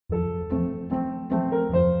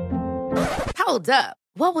Hold up.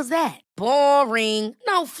 What was that? Boring.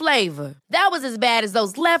 No flavor. That was as bad as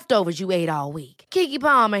those leftovers you ate all week. Keke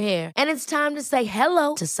Palmer here. And it's time to say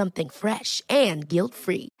hello to something fresh and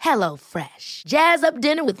guilt-free. Hello Fresh. Jazz up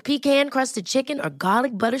dinner with pecan-crusted chicken or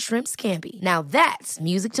garlic butter shrimp scampi. Now that's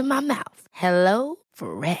music to my mouth. Hello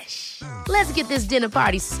Fresh. Let's get this dinner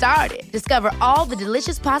party started. Discover all the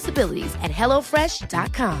delicious possibilities at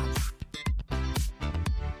hellofresh.com.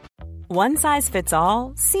 One size fits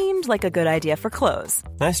all seemed like a good idea for clothes.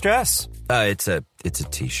 Nice dress. It's a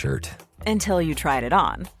t-shirt. Until you tried it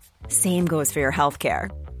on. Same goes for your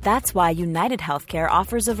healthcare. That's why United Healthcare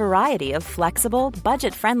offers a variety of flexible,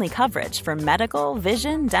 budget-friendly coverage for medical,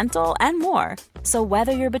 vision, dental, and more. So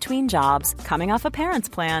whether you're between jobs, coming off a parent's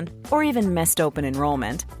plan, or even missed open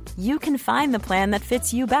enrollment, you can find the plan that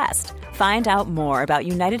fits you best. Find out more about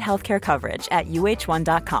United Healthcare coverage at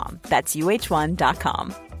uh1.com. That's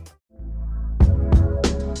uh1.com.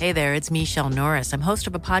 Hey there, it's Michelle Norris. I'm host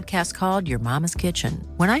of a podcast called Your Mama's Kitchen.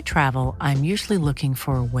 When I travel, I'm usually looking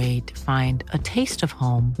for a way to find a taste of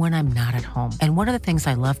home when I'm not at home. And one of the things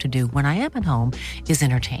I love to do when I am at home is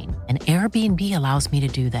entertain. And Airbnb allows me to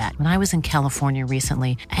do that. When I was in California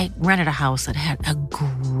recently, I rented a house that had a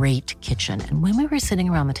great kitchen. And when we were sitting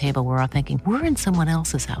around the table, we're all thinking, we're in someone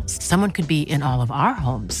else's house. Someone could be in all of our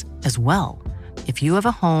homes as well. If you have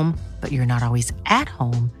a home, but you're not always at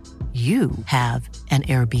home, you have an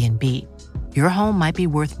Airbnb. Your home might be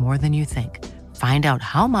worth more than you think. Find out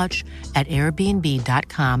how much at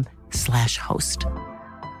airbnb.com/host.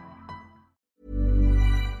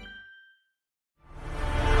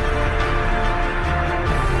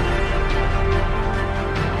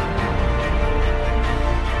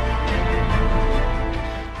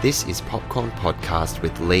 This is Popcorn Podcast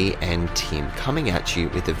with Lee and Tim, coming at you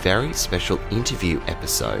with a very special interview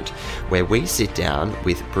episode where we sit down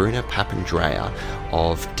with Bruna Papandrea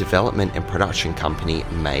of development and production company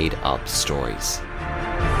Made Up Stories.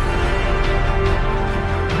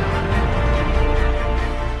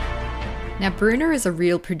 Now, Bruna is a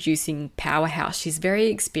real producing powerhouse. She's very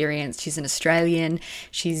experienced. She's an Australian.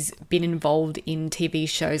 She's been involved in TV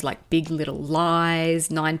shows like Big Little Lies,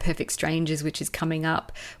 Nine Perfect Strangers, which is coming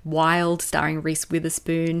up, Wild, starring Reese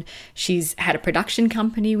Witherspoon. She's had a production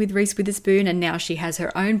company with Reese Witherspoon, and now she has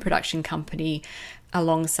her own production company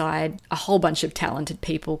alongside a whole bunch of talented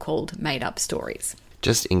people called Made Up Stories.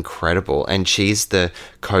 Just incredible. And she's the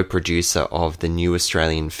co-producer of the new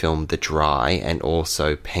Australian film The Dry and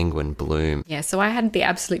also Penguin Bloom. Yeah, so I had the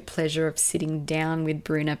absolute pleasure of sitting down with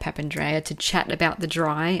Bruna Papandrea to chat about The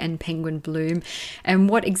Dry and Penguin Bloom and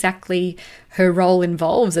what exactly her role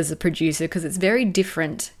involves as a producer, because it's very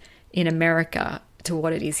different in America to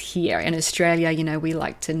what it is here. In Australia, you know, we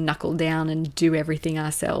like to knuckle down and do everything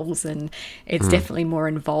ourselves, and it's definitely more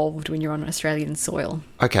involved when you're on Australian soil.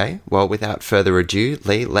 Okay, well, without further ado,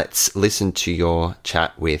 Lee, let's listen to your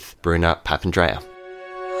chat with Bruna Papandrea.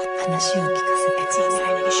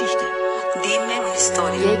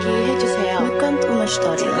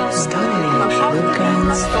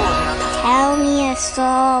 Tell me a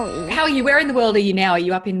story. How are you? Where in the world are you now? Are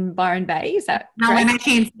you up in Byron Bay? Is that No, correct? I'm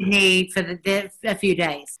actually in Sydney for a few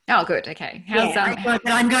days. Oh, good. Okay.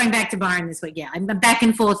 I'm going back to Byron this week. Yeah, I'm back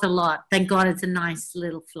and forth a lot. Thank God it's a nice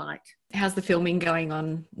little flight. How's the filming going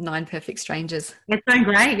on Nine Perfect Strangers? It's going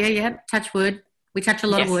great. Yeah. Touch wood. We touch a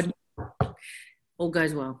lot of Yes. wood. All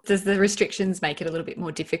goes well. Does the restrictions make it a little bit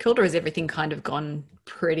more difficult, or has everything kind of gone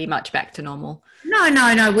pretty much back to normal?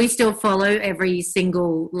 No. We still follow every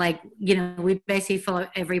single, we basically follow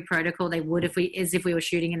every protocol they would if we were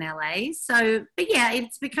shooting in LA. So, but yeah,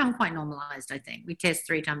 it's become quite normalized, I think. We test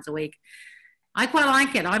 3 times a week. I quite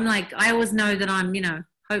like it. I always know that I'm,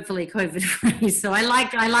 hopefully COVID-free. So I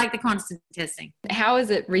like the constant testing. How is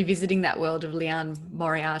it revisiting that world of Liane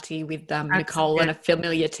Moriarty with Nicole and a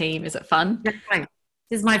familiar team? Is it fun? That's right.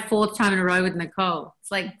 This is my 4th time in a row with Nicole. It's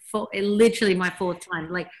literally my 4th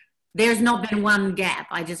time. There's not been one gap.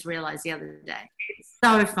 I just realized the other day. It's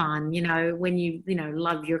so fun, when you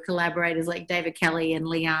love your collaborators like David Kelly and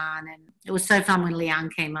Liane. And it was so fun when Liane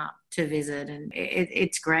came up to visit, and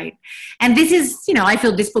it's great. And this is, I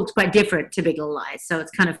feel this book's quite different to Big Little Lies. So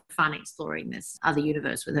it's kind of fun exploring this other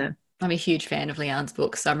universe with her. I'm a huge fan of Liane's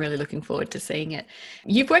books, so I'm really looking forward to seeing it.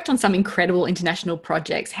 You've worked on some incredible international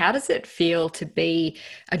projects. How does it feel to be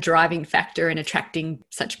a driving factor in attracting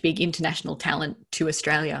such big international talent to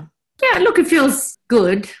Australia? Yeah, look, it feels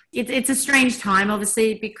good. It's a strange time,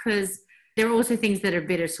 obviously, because there are also things that are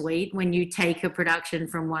bittersweet when you take a production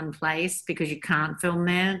from one place because you can't film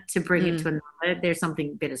there to bring it to another. There's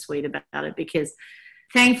something bittersweet about it because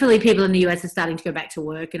thankfully people in the US are starting to go back to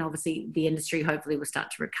work, and obviously the industry hopefully will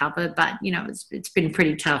start to recover. But, it's been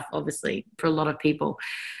pretty tough, obviously, for a lot of people.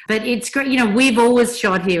 But it's great. We've always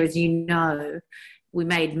shot here, as you know. We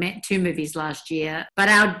made 2 movies last year, but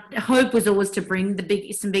our hope was always to bring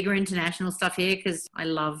some bigger international stuff here, because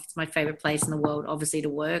it's my favorite place in the world, obviously, to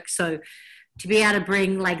work. So to be able to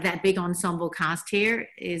bring like that big ensemble cast here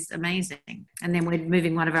is amazing. And then we're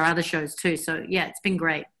moving one of our other shows too. So yeah, it's been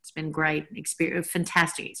great. It's been great experience,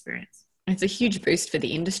 fantastic experience. It's a huge boost for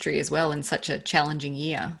the industry as well in such a challenging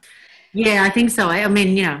year. Yeah, I think so. I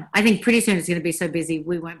mean, I think pretty soon it's going to be so busy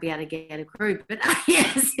we won't be able to get a crew. But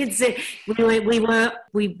yes,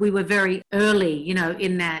 we were very early,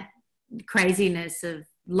 in that craziness of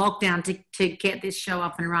lockdown to get this show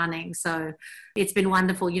up and running. So it's been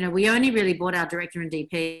wonderful. We only really bought our director and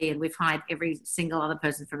DP, and we've hired every single other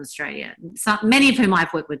person from Australia, many of whom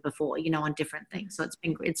I've worked with before, on different things. So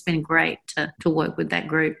it's been great to work with that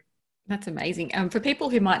group. That's amazing. For people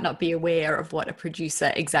who might not be aware of what a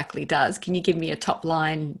producer exactly does, can you give me a top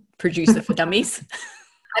line producer for dummies?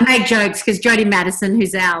 I make jokes because Jodie Madison,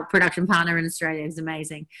 who's our production partner in Australia, is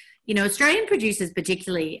amazing. Australian producers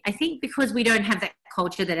particularly, I think because we don't have that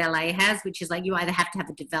culture that LA has, which is like you either have to have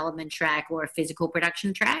a development track or a physical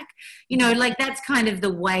production track. Like that's kind of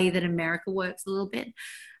the way that America works a little bit.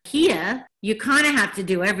 Here, you kind of have to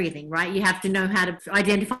do everything, right? You have to know how to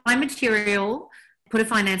identify material, put a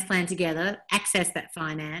finance plan together, access that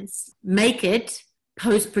finance, make it,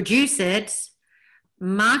 post-produce it,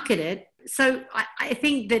 market it. So I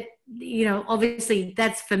think that, obviously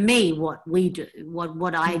that's for me what we do,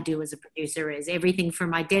 what I do as a producer is everything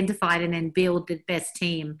from identify and then build the best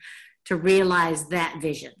team to realize that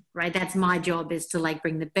vision, right? That's my job, is to like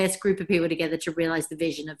bring the best group of people together to realize the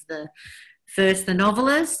vision of first the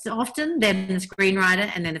novelist often, then the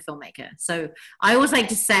screenwriter, and then the filmmaker. So I always like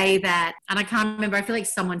to say that, and I can't remember, I feel like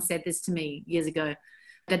someone said this to me years ago,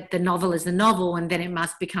 that the novel is the novel, and then it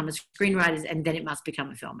must become a screenwriter, and then it must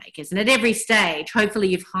become a filmmaker. And at every stage, hopefully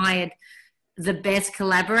you've hired the best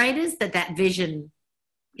collaborators, that vision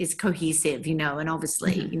is cohesive, and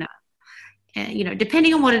obviously,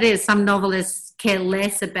 depending on what it is, some novelists care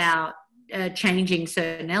less about changing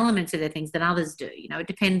certain elements of their things than others do. It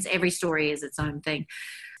depends. Every story is its own thing.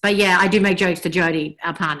 But yeah, I do make jokes to Jodie,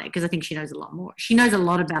 our partner, because I think she knows a lot more. She knows a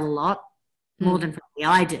lot about a lot more than probably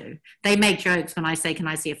I do. They make jokes when I say, can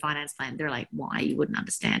I see a finance plan? They're like, why? You wouldn't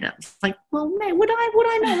understand it. It's like, well, man, would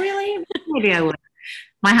I not really? Maybe I would.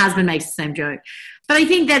 My husband makes the same joke. But I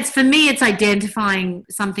think that's, for me, it's identifying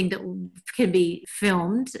something that can be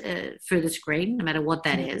filmed for the screen, no matter what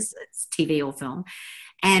that is. It's TV or film.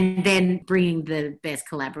 And then bringing the best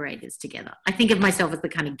collaborators together. I think of myself as the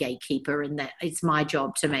kind of gatekeeper, and that it's my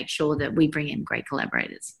job to make sure that we bring in great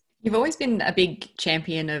collaborators. You've always been a big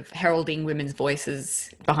champion of heralding women's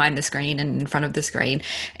voices behind the screen and in front of the screen.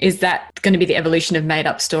 Is that going to be the evolution of Made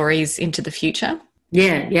Up Stories into the future?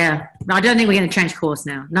 Yeah. I don't think we're going to change course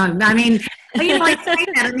now. No, I mean, I say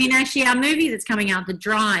that. I mean, actually, our movie that's coming out, The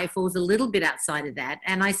Dry, falls a little bit outside of that.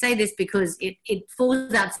 And I say this because it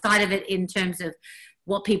falls outside of it in terms of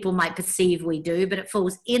what people might perceive we do, but it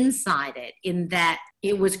falls inside it in that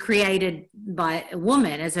it was created by a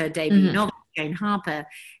woman as her debut novel, Jane Harper.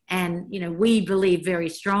 And, we believe very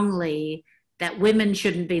strongly that women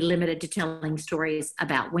shouldn't be limited to telling stories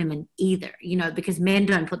about women either, because men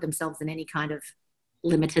don't put themselves in any kind of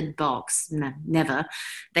limited box. No, never.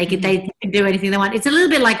 They can do anything they want. It's a little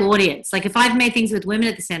bit like audience. Like if I've made things with women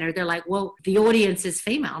at the center, they're like, well, the audience is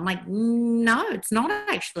female. I'm like, no, it's not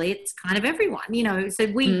actually. It's kind of everyone, so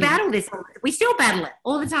we battle this. We still battle it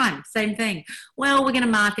all the time. Same thing. Well, we're going to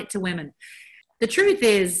market to women. The truth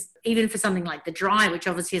is, even for something like The Dry, which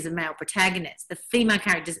obviously is a male protagonist, the female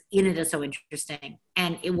characters in it are so interesting.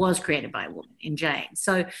 And it was created by a woman in Jane.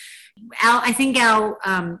 So I think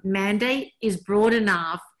our mandate is broad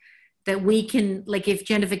enough that we can, like if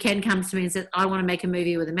Jennifer Ken comes to me and says, I want to make a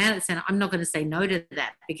movie with a man at the center, I'm not going to say no to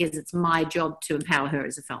that, because it's my job to empower her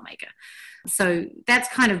as a filmmaker. So that's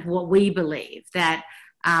kind of what we believe, that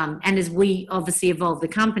and as we obviously evolve the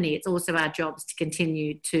company, it's also our jobs to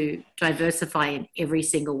continue to diversify in every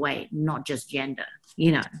single way, not just gender.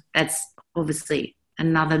 That's obviously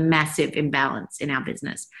another massive imbalance in our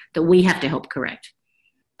business that we have to help correct.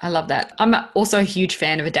 I love that. I'm also a huge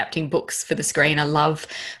fan of adapting books for the screen. I love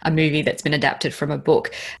a movie that's been adapted from a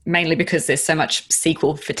book, mainly because there's so much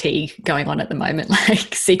sequel fatigue going on at the moment,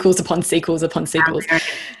 like sequels upon sequels upon sequels.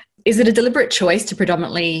 Is it a deliberate choice to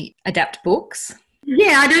predominantly adapt books?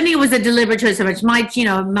 Yeah, I don't think it was a deliberate choice so much.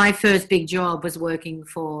 My first big job was working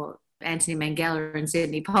for Anthony Minghella and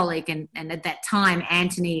Sidney Pollack. And at that time,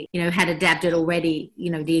 Anthony, had adapted already,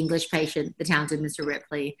 The English Patient, The Talented Mr.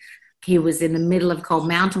 Ripley. He was in the middle of Cold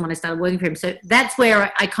Mountain when I started working for him. So that's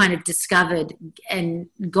where I kind of discovered and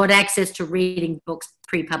got access to reading books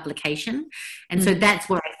pre-publication. And so that's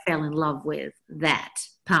where I fell in love with that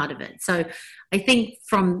part of it. So I think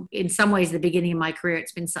in some ways, the beginning of my career,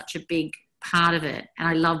 it's been such a big part of it. And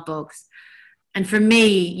I love books. And for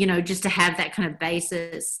me, just to have that kind of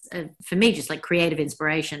basis of, for me, just like creative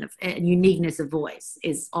inspiration and uniqueness of voice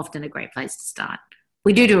is often a great place to start.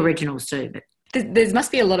 We do originals too, but there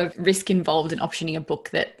must be a lot of risk involved in optioning a book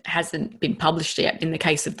that hasn't been published yet in the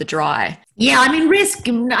case of The Dry. Yeah, I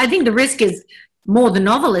mean, I think the risk is more the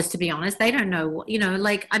novelist, to be honest. They don't know what,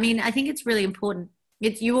 I think it's really important.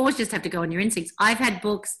 You always just have to go on your instincts. I've had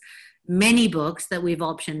many books that we've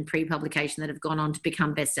optioned pre-publication that have gone on to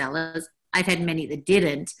become bestsellers. I've had many that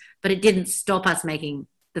didn't, but it didn't stop us making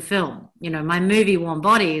the film. My movie Warm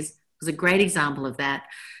Bodies was a great example of that.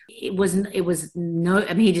 He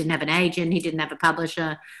didn't have an agent. He didn't have a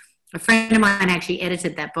publisher. A friend of mine actually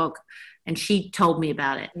edited that book and she told me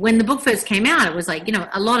about it. When the book first came out, it was like,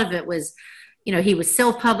 a lot of it was, he was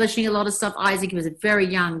self-publishing a lot of stuff. Isaac, he was a very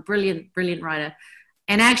young, brilliant writer.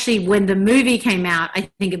 And actually, when the movie came out, I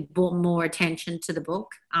think it brought more attention to the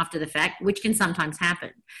book after the fact, which can sometimes happen.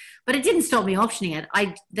 But it didn't stop me optioning it.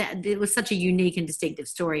 It was such a unique and distinctive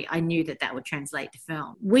story. I knew that would translate to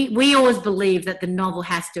film. We always believe that the novel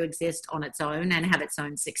has to exist on its own and have its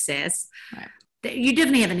own success. Right. You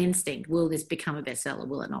definitely have an instinct. Will this become a bestseller?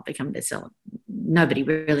 Will it not become a bestseller? Nobody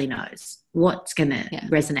really knows what's going to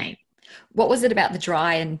resonate. What was it about The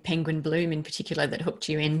Dry and Penguin Bloom in particular that hooked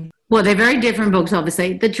you in? Well, they're very different books,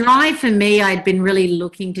 obviously. The Dry, for me, I'd been really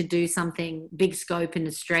looking to do something big scope in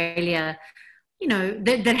Australia,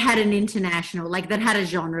 that had an international, that had a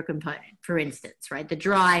genre component, for instance, right? The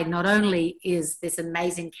Dry not only is this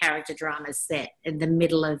amazing character drama set in the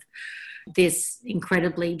middle of this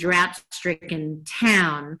incredibly drought-stricken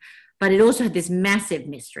town, but it also had this massive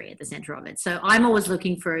mystery at the center of it. So I'm always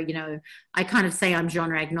looking for, I kind of say I'm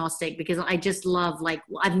genre agnostic because I just love,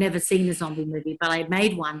 I've never seen a zombie movie, but I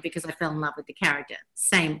made one because I fell in love with the character.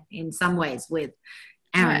 Same in some ways with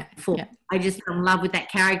Aaron Ford. Yeah. I just fell in love with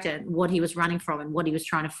that character and what he was running from and what he was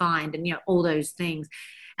trying to find and, all those things.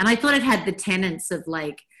 And I thought it had the tenets of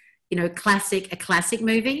a classic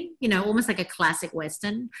movie, almost like a classic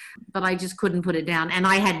Western, but I just couldn't put it down. And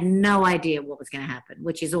I had no idea what was going to happen,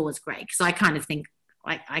 which is always great because I kind of think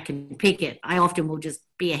I can pick it. I often will just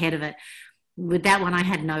be ahead of it. With that one, I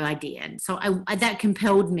had no idea. And so that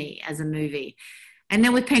compelled me as a movie. And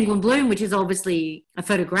then with Penguin Bloom, which is obviously a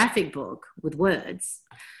photographic book with words,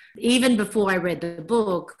 even before I read the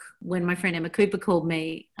book, when my friend Emma Cooper called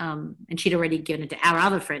me, and she'd already given it to our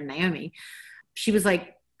other friend, Naomi, she was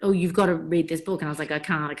like, oh, you've got to read this book. And I was like, I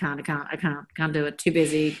can't do it. Too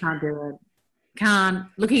busy. Can't do it.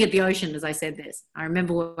 Looking at the ocean as I said this. I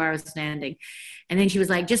remember where I was standing. And then she was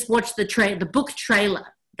like, just watch the book trailer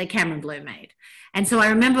that Cameron Bloom made. And so I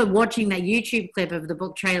remember watching that YouTube clip of the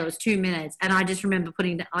book trailer. It was 2 minutes. And I just remember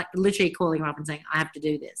literally calling her up and saying, I have to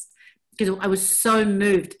do this. Because I was so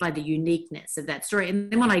moved by the uniqueness of that story.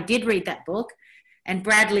 And then when I did read that book and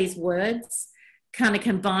Bradley's words kind of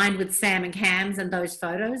combined with Sam and Cam's and those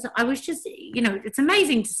photos, I was just, it's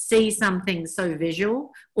amazing to see something so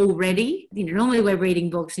visual already. Normally we're reading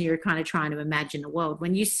books and you're kind of trying to imagine the world.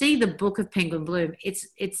 When you see the book of Penguin Bloom,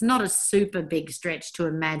 it's not a super big stretch to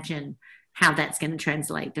imagine how that's going to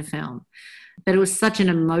translate to film. But it was such an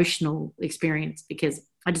emotional experience because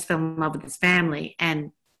I just fell in love with this family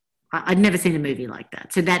and I'd never seen a movie like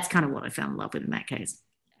that. So that's kind of what I fell in love with in that case.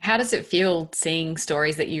 How does it feel seeing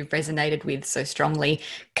stories that you've resonated with so strongly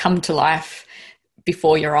come to life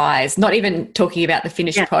before your eyes? Not even talking about the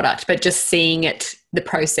finished product, but just seeing it, the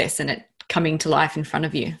process and it coming to life in front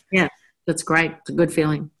of you. Yeah, that's great. It's a good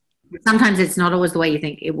feeling. Sometimes it's not always the way you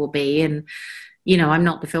think it will be. And, I'm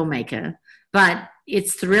not the filmmaker, but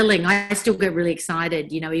it's thrilling. I still get really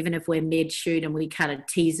excited, even if we're mid-shoot and we cut a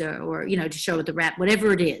teaser or, to show with the wrap,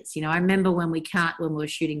 whatever it is. I remember when we were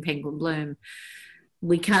shooting Penguin Bloom,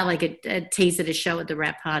 we cut a teaser to show at the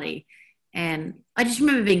wrap party. And I just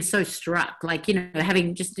remember being so struck,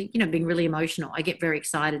 having just, being really emotional. I get very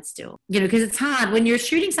excited still, because it's hard when you're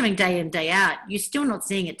shooting something day in, day out, you're still not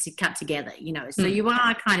seeing it to cut together, so you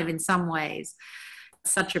are kind of in some ways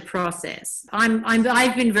such a process.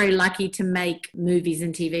 I've been very lucky to make movies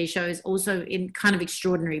and TV shows also in kind of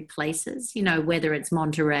extraordinary places, whether it's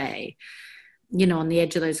Monterey, on the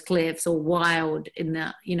edge of those cliffs or wild in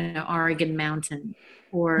the, Oregon mountain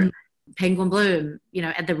or Penguin Bloom, you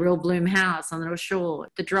know, at the Real Bloom House on the North Shore,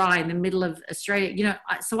 the Dry in the middle of Australia, you know.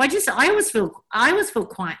 So I always feel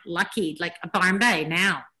quite lucky. Like Byron Bay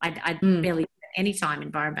now, I barely spend any time in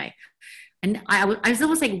Byron Bay, and I was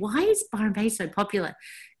always like, why is Byron Bay so popular?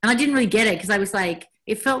 And I didn't really get it because I was like,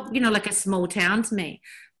 it felt, you know, like a small town to me.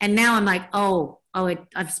 And now I'm like,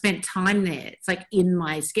 I've spent time there. It's like in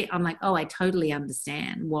my skin. I'm like, I totally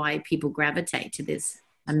understand why people gravitate to this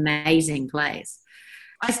amazing place.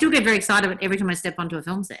 I still get very excited every time I step onto a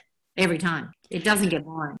film set. Every time. It doesn't get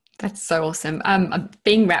boring. That's so awesome. I'm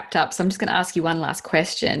being wrapped up, so I'm just going to ask you one last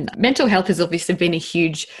question. Mental health has obviously been a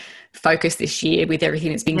huge focus this year with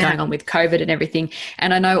everything that's been going on with COVID and everything.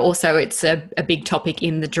 And I know also it's a big topic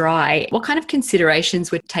in The Dry. What kind of considerations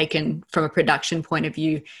were taken from a production point of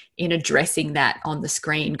view in addressing that on the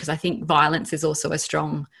screen? Because I think violence is also a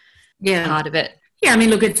strong part of it. Yeah, I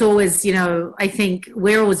mean, look, it's always, you know, I think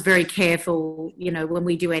we're always very careful, you know, when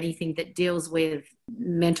we do anything that deals with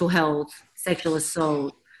mental health, sexual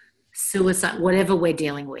assault, suicide, whatever we're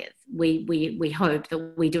dealing with. We hope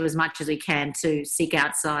that we do as much as we can to seek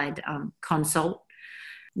outside consult,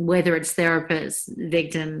 whether it's therapists,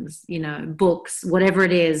 victims, you know, books, whatever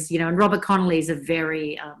it is, you know. And Robert Connolly is a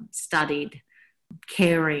very studied,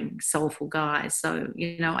 caring, soulful guy. So,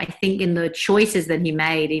 you know, I think in the choices that he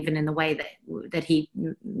made, even in the way that he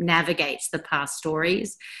navigates the past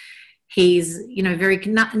stories, he's, you know,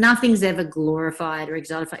 nothing's ever glorified or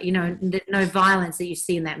exotified. You know, no violence that you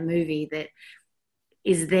see in that movie that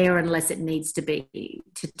is there unless it needs to be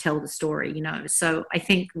to tell the story, you know. So I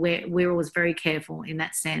think we're always very careful in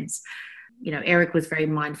that sense. You know, Eric was very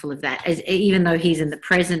mindful of that, even though he's in the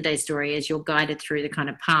present day story, as you're guided through the kind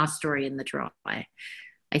of past story in The Dry.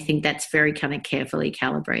 I think that's very kind of carefully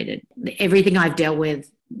calibrated. Everything I've dealt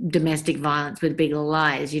with, domestic violence with Big Little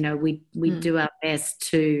Lies, you know, we do our best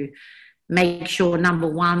to make sure, number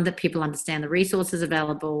one, that people understand the resources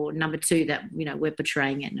available. Number two, that, you know, we're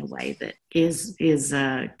portraying it in a way that is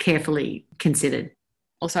carefully considered.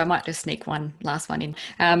 Also, I might just sneak one last one in.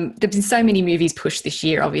 There's been so many movies pushed this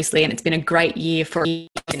year, obviously, and it's been a great year for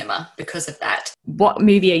cinema because of that. What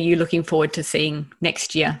movie are you looking forward to seeing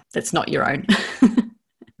next year that's not your own?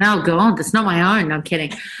 Oh, God, that's not my own. I'm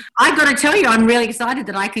kidding. I got to tell you, I'm really excited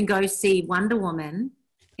that I can go see Wonder Woman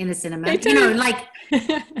in the cinema. You know, like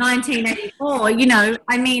 1984, you know,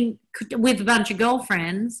 I mean, with a bunch of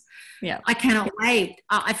girlfriends. Yeah, I cannot wait.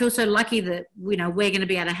 I feel so lucky that, you know, we're going to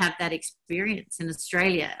be able to have that experience in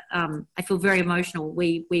Australia. I feel very emotional.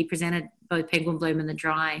 We presented both Penguin Bloom and The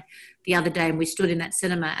Dry the other day, and we stood in that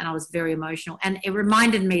cinema, and I was very emotional. And it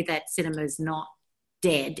reminded me that cinema is not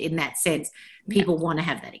dead in that sense. People want to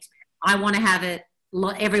have that experience. I want to have it.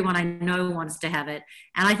 Everyone I know wants to have it,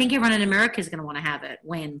 and I think everyone in America is going to want to have it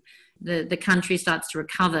when the country starts to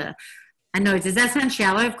recover. I know. Does that sound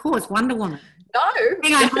shallow? Of course, Wonder Woman. No,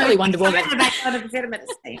 definitely Wonder Woman.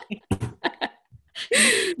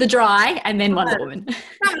 The Dry and then Wonder Woman.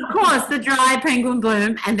 No, of course, The Dry, Penguin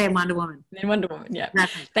Bloom, and then Wonder Woman. And then Wonder Woman, yeah.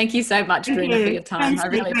 Thank you so much, Bruna, for your time. I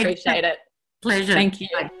really appreciate it. Pleasure. Thank you.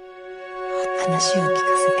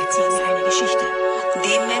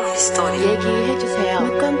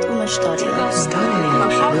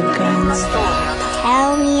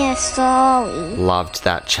 Tell me a story. Loved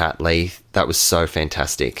that chat, Lee. That was so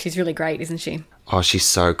fantastic. She's really great, isn't she? Oh, she's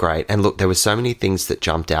so great. And look, there were so many things that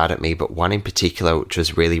jumped out at me, but one in particular which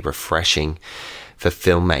was really refreshing for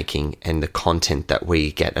filmmaking and the content that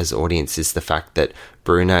we get as audience is the fact that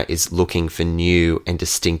Bruna is looking for new and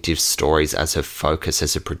distinctive stories as her focus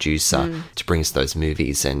as a producer to bring us those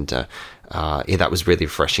movies. And that was really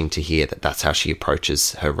refreshing to hear that that's how she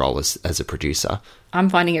approaches her role as a producer. I'm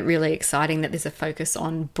finding it really exciting that there's a focus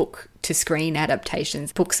on book to screen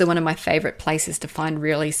adaptations. Books are one of my favourite places to find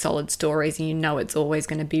really solid stories, and you know it's always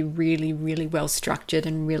going to be really, really well structured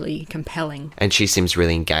and really compelling. And she seems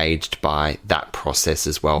really engaged by that process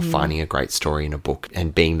as well, finding a great story in a book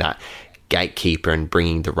and being that gatekeeper and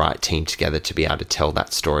bringing the right team together to be able to tell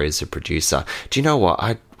that story as a producer. Do you know what?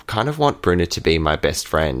 I kind of want Bruna to be my best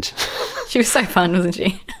friend. She was so fun, wasn't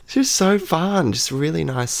she? She was so fun. Just a really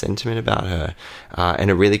nice sentiment about her, and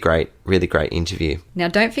a really great interview. Now,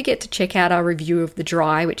 don't forget to check out our review of The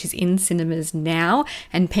Dry, which is in cinemas now,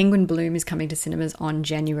 and Penguin Bloom is coming to cinemas on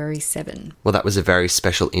January 7. Well, that was a very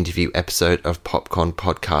special interview episode of Popcorn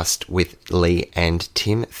Podcast with Lee and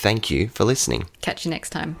Tim. Thank you for listening. Catch you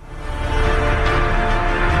next time.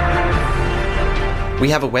 We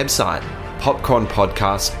have a website,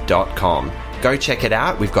 popcornpodcast.com. Go check it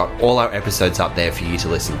out. We've got all our episodes up there for you to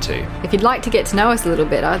listen to. If you'd like to get to know us a little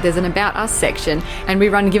better, there's an About Us section, and we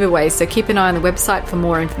run giveaways, so keep an eye on the website for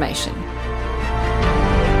more information.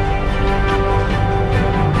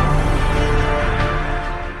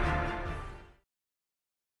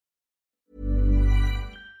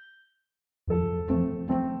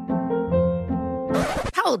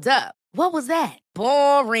 Hold up. What was that?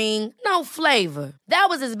 Boring. No flavor. That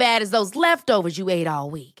was as bad as those leftovers you ate all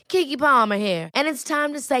week. Keke Palmer here, and it's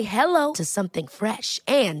time to say hello to something fresh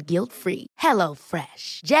and guilt-free. Hello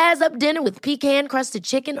Fresh. Jazz up dinner with pecan-crusted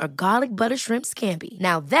chicken or garlic butter shrimp scampi.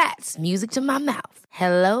 Now that's music to my mouth.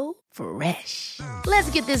 Hello Fresh.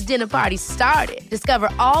 Let's get this dinner party started. Discover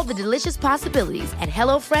all the delicious possibilities at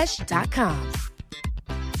hellofresh.com.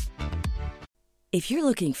 If you're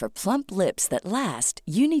looking for plump lips that last,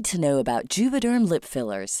 you need to know about Juvederm lip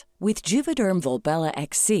fillers. With Juvederm Volbella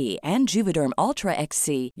XC and Juvederm Ultra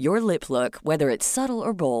XC, your lip look, whether it's subtle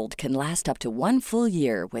or bold, can last up to 1 full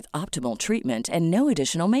year with optimal treatment and no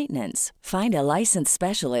additional maintenance. Find a licensed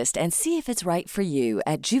specialist and see if it's right for you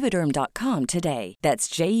at Juvederm.com today. That's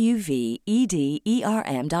JUVEDERM.com.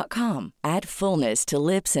 Add fullness to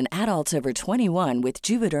lips in adults over 21 with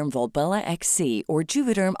Juvederm Volbella XC or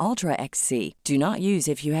Juvederm Ultra XC. Do not use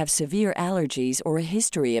if you have severe allergies or a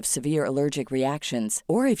history of severe allergic reactions,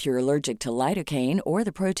 or if you're allergic to lidocaine or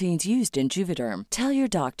the proteins used in Juvederm. Tell your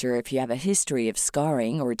doctor if you have a history of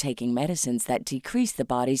scarring or taking medicines that decrease the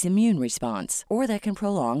body's immune response or that can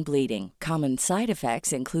prolong bleeding. Common side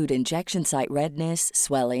effects include injection site redness,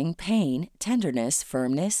 swelling, pain, tenderness,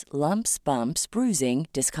 firmness, lumps, bumps, bruising,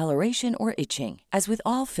 discoloration, or itching. As with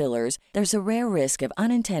all fillers, there's a rare risk of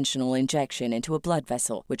unintentional injection into a blood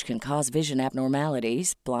vessel, which can cause vision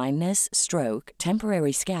abnormalities, blindness, stroke,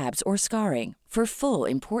 temporary scabs, or scarring. For full,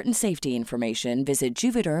 important safety information, visit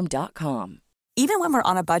Juvederm.com. Even when we're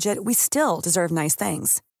on a budget, we still deserve nice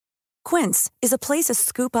things. Quince is a place to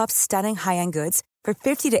scoop up stunning high-end goods for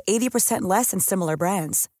 50 to 80% less than similar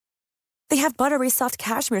brands. They have buttery soft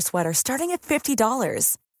cashmere sweaters starting at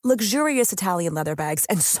 $50, luxurious Italian leather bags,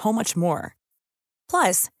 and so much more.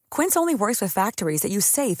 Plus, Quince only works with factories that use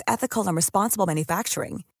safe, ethical, and responsible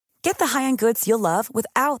manufacturing. Get the high-end goods you'll love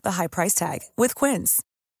without the high price tag with Quince.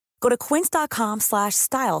 Go to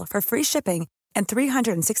quince.com/style for free shipping and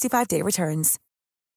 365-day returns.